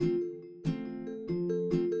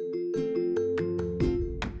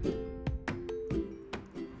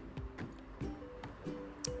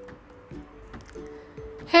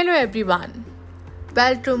Hello everyone,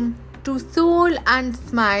 welcome to Soul and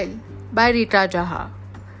Smile by Rita Jaha.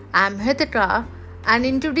 I'm Hitaka, and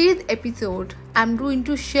in today's episode, I'm going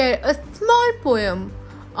to share a small poem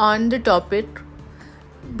on the topic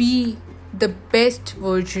Be the Best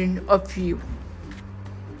Version of You.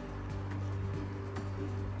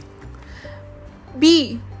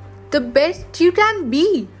 Be the best you can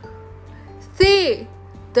be. Say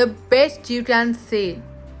the best you can say.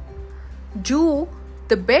 Do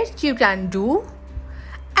the best you can do,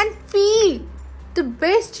 and feel the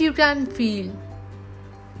best you can feel.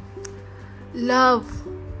 Love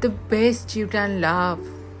the best you can love,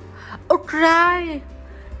 or try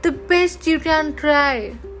the best you can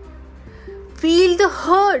try. Feel the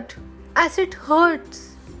hurt as it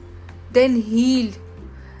hurts, then heal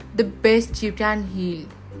the best you can heal,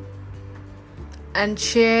 and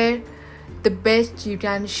share the best you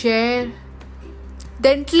can share.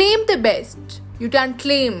 Then claim the best you can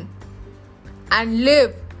claim, and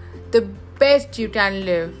live the best you can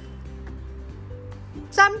live.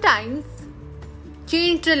 Sometimes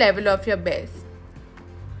change the level of your best.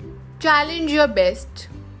 Challenge your best.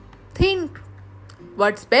 Think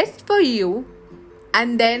what's best for you,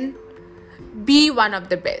 and then be one of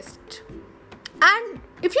the best. And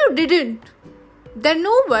if you didn't, then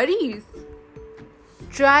no worries.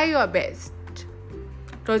 Try your best,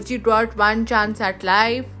 because you got one chance at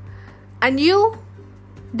life and you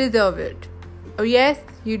deserve it. Oh yes,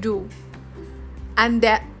 you do. And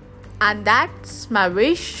that's my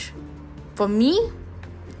wish for me,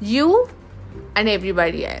 you, and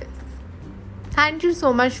everybody else. Thank you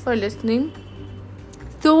so much for listening.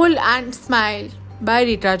 Soul and Smile by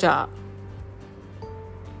Rita Jaha.